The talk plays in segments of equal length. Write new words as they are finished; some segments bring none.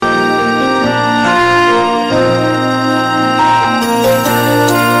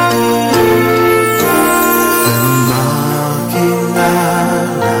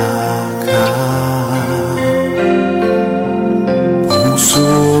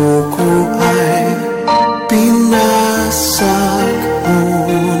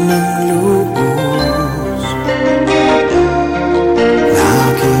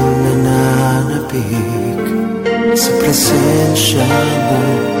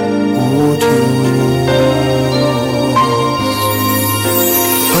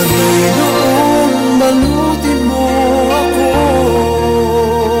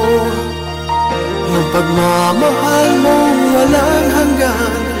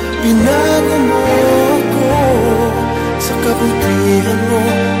Binago mo ako sa kabutihan mo,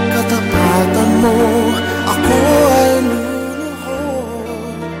 katapatan mo. Ako ay luluhod.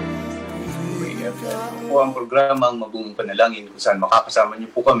 Ito po ang programang Mabuong Panalangin kung saan makakasama niyo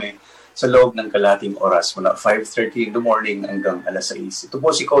po kami sa loob ng kalating oras mula 5:30 in the morning hanggang alas 6. Ito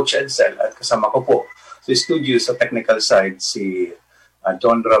po si Coach Edsel at kasama ko po sa studio sa technical side si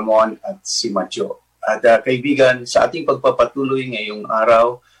John Ramon at si Macho. At kaibigan, sa ating pagpapatuloy ngayong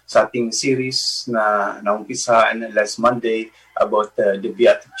araw sa ating series na naumpisahan last Monday about the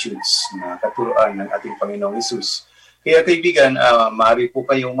Beatitudes na katuruan ng ating Panginoong Hesus. Kaya kaibigan, maaari po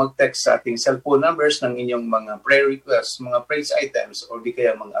kayong mag-text sa ating cellphone numbers ng inyong mga prayer requests, mga praise items, o di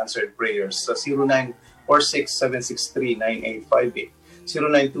kaya mga answered prayers sa 0946-763-9858,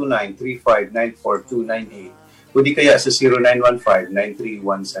 0929-3594298, o di kaya sa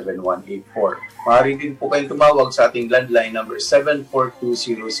 0915-931-7184. Maaari din po kayong tumawag sa ating landline number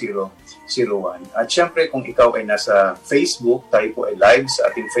 7420001. At syempre, kung ikaw ay nasa Facebook, tayo po ay live sa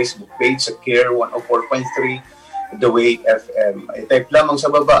ating Facebook page sa CARE 104.3 The Way FM. I-type lamang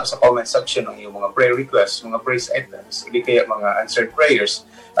sa baba sa comment section ng iyong mga prayer requests, mga praise items, hindi kaya mga answered prayers,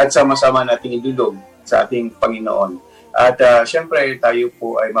 at sama-sama natin idulog sa ating Panginoon. At syempre, tayo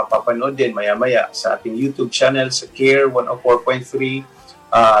po ay mapapanood din maya-maya sa ating YouTube channel sa CARE 104.3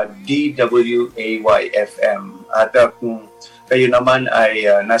 DWAYFM. At kung kayo naman ay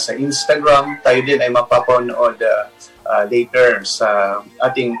nasa Instagram, tayo din ay mapapanood later sa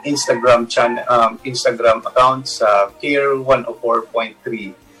ating Instagram channel, Instagram account sa CARE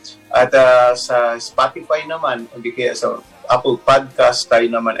 104.3. At sa Spotify naman, hindi kaya sa Apple Podcast, tayo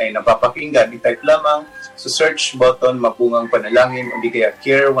naman ay napapakinggan. I-type lamang sa search button Mabungang Panalangin, hindi kaya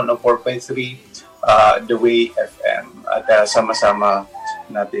CARE 104.3 The Way FM. At sama-sama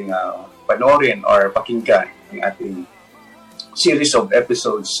nating panoorin or pakinggan ang ating series of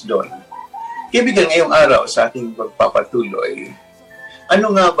episodes doon. Kaibigan, ngayong araw sa ating pagpapatuloy, ano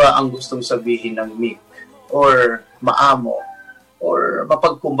nga ba ang gustong sabihin ng meek or maamo or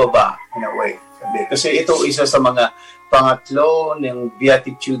mapagkumbaba in a way? Kasi ito isa sa mga pangatlo ng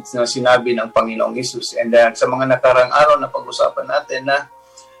Beatitudes na sinabi ng Panginoong Hesus. And sa mga nakarang araw na pag-usapan natin na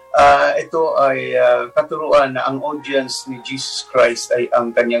ito ay katuruan na ang audience ni Jesus Christ ay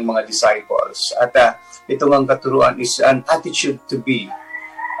ang kanyang mga disciples. At itong ang katuruan is an attitude to be.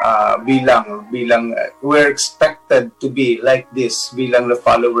 Bilang we're expected to be like this bilang the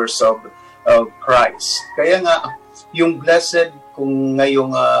followers of Christ. Kaya nga, yung blessed, kung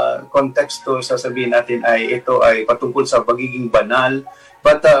ngayong konteksto sasabihin natin ay ito ay patungkol sa pagiging banal,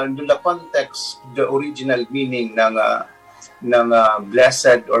 but the context, the original meaning ng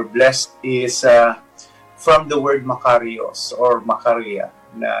blessed or blessed is from the word Makarios or Makaria.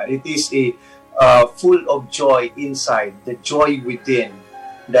 Na it is a full of joy inside, the joy within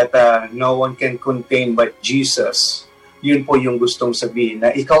that no one can contain but Jesus. Yun po yung gustong sabihin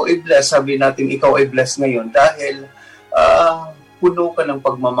na ikaw ay blessed. Sabi natin ikaw ay blessed ngayon dahil puno ka ng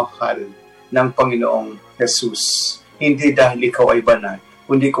pagmamahal ng Panginoong Jesus. Hindi dahil ikaw ay banal,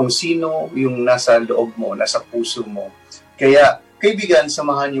 kundi kung sino yung nasa loob mo, nasa puso mo. Kaya, kaibigan,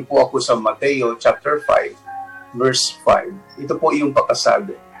 samahan niyo po ako sa Mateo chapter 5, verse 5. Ito po yung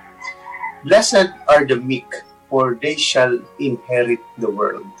pakasabi. Blessed are the meek, for they shall inherit the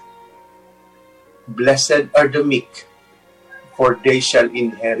world. Blessed are the meek, for they shall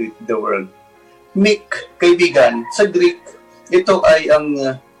inherit the world. Meek, kaibigan, sa Greek, ito ay ang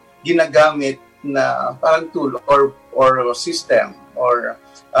ginagamit na parang tool or system or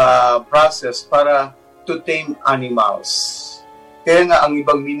process para to tame animals. Kaya nga ang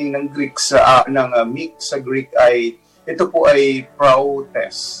ibang meaning ng Greek meek sa Greek ay ito po ay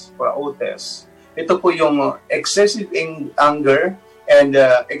praotes. Ito po yung excessive anger and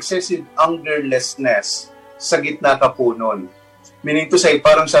excessive angerlessness sa gitna kapunon. Meaning to say,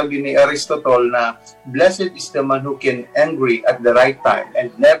 parang sabi ni Aristotle na blessed is the man who can angry at the right time and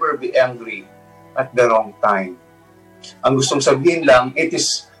never be angry at the wrong time. Ang gustong sabihin lang, it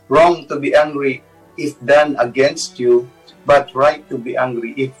is wrong to be angry if done against you, but right to be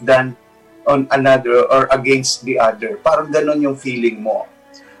angry if done on another or against the other. Parang ganon yung feeling mo.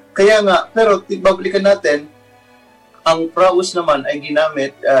 Kaya nga, pero babalikan natin, ang praus naman ay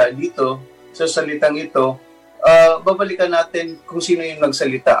ginamit dito sa salitang ito. Babalikan natin kung sino yung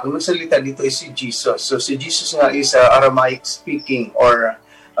nagsalita. Ang nagsalita dito is si Jesus. So si Jesus nga is Aramaic speaking or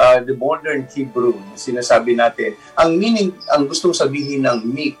the modern Hebrew, sinasabi natin. Ang meaning, ang gustong sabihin ng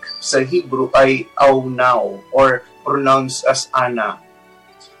meek sa Hebrew ay aunaw or pronounced as ana.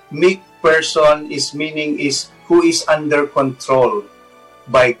 Meek person is meaning is who is under control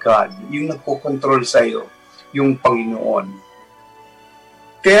by God. Yung nagko-control sa'yo, yung Panginoon.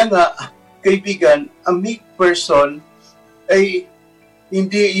 Kaya nga, kaibigan, a meek person ay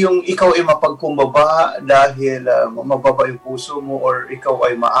hindi yung ikaw ay mapagkumbaba dahil mababa yung puso mo or ikaw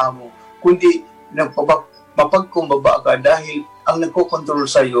ay maamo, kundi mapagkumbaba ka dahil ang nagkokontrol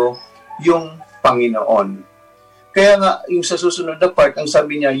sa iyo yung Panginoon. Kaya nga, yung sa susunod na part, ang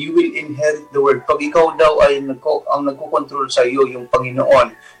sabi niya, you will inherit the word. Pag ikaw daw ay ang nagkokontrol sa iyo, yung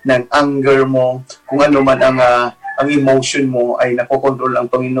Panginoon, ng anger mo, kung ano man ang emotion mo ay nakokontrol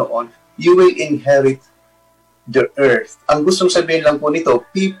ng Panginoon, you will inherit the earth. Ang gustong sabihin lang po nito,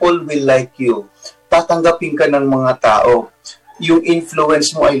 people will like you. Tatanggapin ka ng mga tao. Yung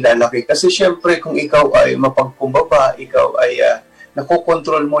influence mo ay lalaki. Kasi syempre, kung ikaw ay mapagkumbaba, ikaw ay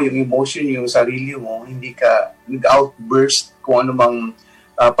nakokontrol mo yung emotion, yung sarili mo, hindi ka nag-outburst kung ano mang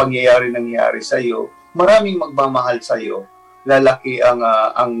nangyayari sa iyo, maraming magmamahal sa iyo. Lalaki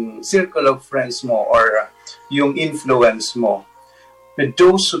ang circle of friends mo or yung influence mo. And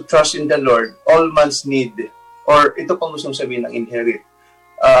those who trust in the Lord, all man's need, or ito pang gustong sabihin ng inherit,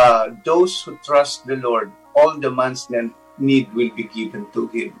 those who trust the Lord, all the man's need will be given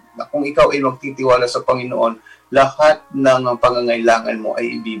to Him. Na kung ikaw ay magtitiwala sa Panginoon, lahat ng pangangailangan mo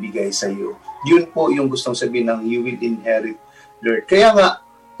ay ibibigay sa iyo. Yun po yung gustong sabihin ng you will inherit, Lord. Kaya nga,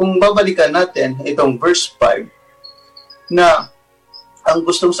 kung babalikan natin itong verse 5, na ang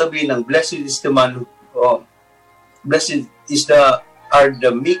gustong sabihin ng blessed is the man blessed is are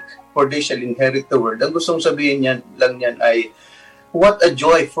the meek, for they shall inherit the world. Ang gustong sabihin lang yan ay, what a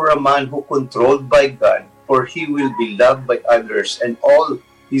joy for a man who controlled by God, for he will be loved by others, and all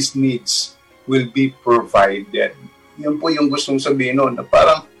his needs will be provided. Yun po yung gustong sabihin nun, na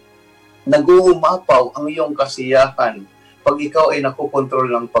parang nag-uumapaw ang iyong kasiyahan pag ikaw ay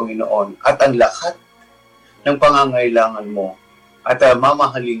nakokontrol ng Panginoon at ang lahat ng pangangailangan mo at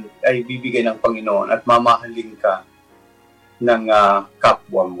mamahaling ay bibigay ng Panginoon at mamahaling ka ng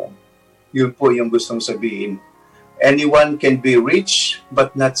kapwa mo. Yun po yung gustong sabihin. Anyone can be rich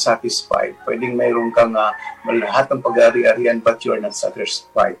but not satisfied. Pwedeng mayroon kang lahat ng pag-ari-arian but you are not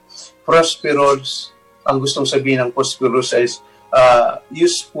satisfied. Prosperous, ang gustong sabihin ng prosperous is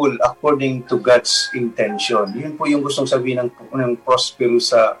useful according to God's intention. Yun po yung gustong sabihin ng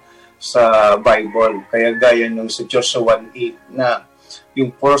prosperous sa Bible. Kaya gaya nung sa Joshua 1:8 na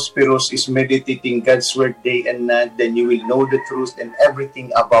yung prosperous is meditating God's word day and night, then you will know the truth and everything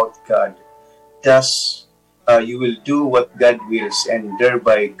about God. Thus, you will do what God wills and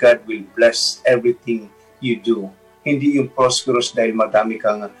thereby God will bless everything you do. Hindi yung prosperous dahil madami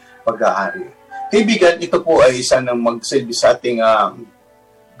kang pag-aari. Kaibigan, ito po ay isa ng magsilbi sa ating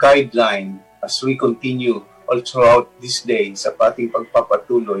guideline as we continue all throughout this day sa ating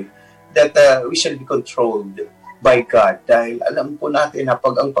pagpapatuloy that we shall be controlled by God. Dahil alam po natin na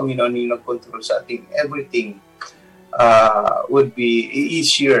pag ang Panginoon yung nag-control sa ating everything would be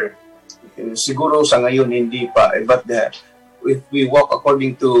easier. Siguro sa ngayon hindi pa, but if we walk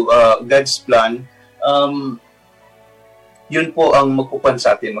according to God's plan, yun po ang magkukuhan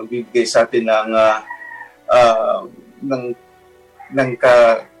sa atin, magbibigay sa atin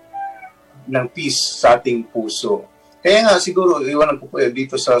ng peace sa ating puso. Kaya nga siguro iwanan ko po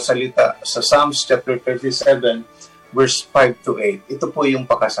dito sa salita sa Psalms chapter 37 verse 5 to 8. Ito po yung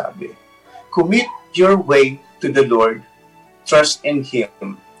pakasabi. Commit your way to the Lord, trust in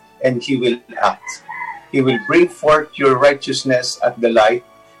Him, and He will act. He will bring forth your righteousness at the light,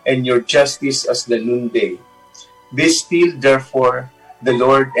 and your justice as the noonday. Be still, therefore, the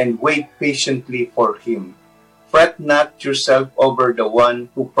Lord, and wait patiently for Him. Fret not yourself over the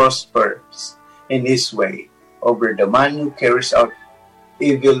one who prospers in his way, over the man who carries out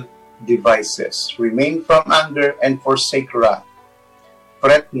evil devices. Remain from anger and forsake wrath.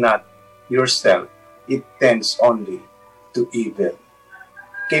 Fret not yourself, it tends only to evil.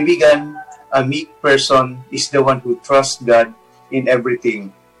 Kaibigan, a meek person is the one who trusts God in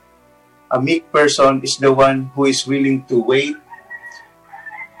everything. A meek person is the one who is willing to wait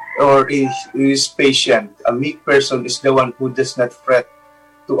or is patient. A meek person is the one who does not fret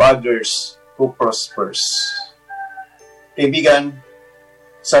to others who prospers. Kaibigan,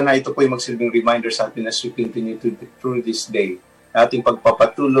 sana ito po yung magsilbing reminder sa atin as we continue through this day. Ating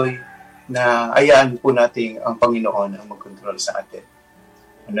pagpapatuloy na ayaan po natin ang Panginoon ang mag-control sa atin.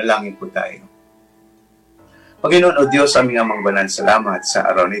 Manalangin po tayo. Panginoon o Diyos, aming amang banal, salamat sa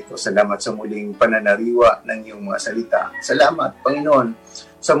araw nito. Salamat sa muling pananariwa ng iyong mga salita. Salamat, Panginoon,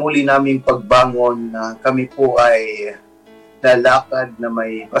 sa muli naming pagbangon na kami po ay lalakad na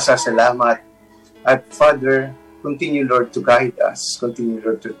may pasasalamat. At Father, continue, Lord, to guide us. Continue,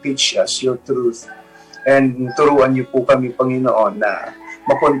 Lord, to teach us your truth. And turuan niyo po kami, Panginoon, na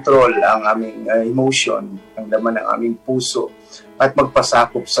makontrol ang aming emotion, ang laman ng aming puso, at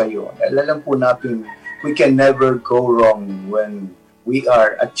magpasakop sa iyo. Dahil alam po natin, we can never go wrong when we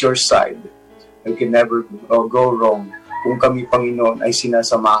are at your side. We can never go wrong kung kami, Panginoon, ay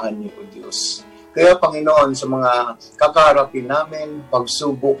sinasamahan niyo, O Diyos. Kaya, Panginoon, sa mga kakaharapin namin,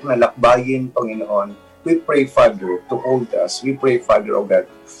 pagsubok na lakbayin, Panginoon, we pray, Father, to hold us. We pray, Father, O God,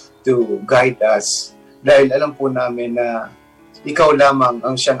 to guide us. Dahil alam po namin na ikaw lamang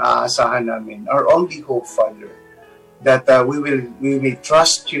ang siyang aasahan namin. Our only hope, Father, that we will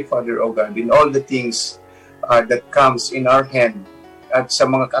trust you, Father, O God, in all the things that comes in our hand at sa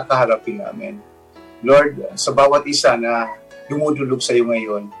mga kakaharapin namin. Lord, sa bawat isa na dumudulog sa iyo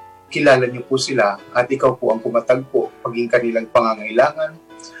ngayon, kilala niyo po sila at ikaw po ang pumatagpo paging kanilang pangangailangan,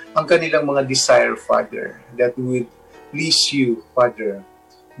 ang kanilang mga desire, Father, that we will please you, Father,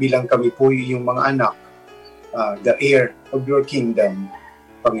 bilang kami po yung mga anak, the heir of your kingdom,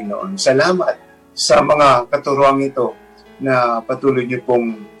 Panginoon. Salamat sa mga katuruang ito na patuloy niyo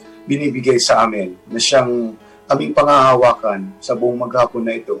pong binibigay sa amin na siyang aming pangahawakan sa buong maghapon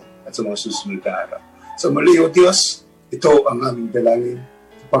na ito at sa mga susunod na araw. Sa muli, O Diyos, ito ang aming dalangin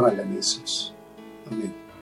sa pangalan ni Jesus. Amen.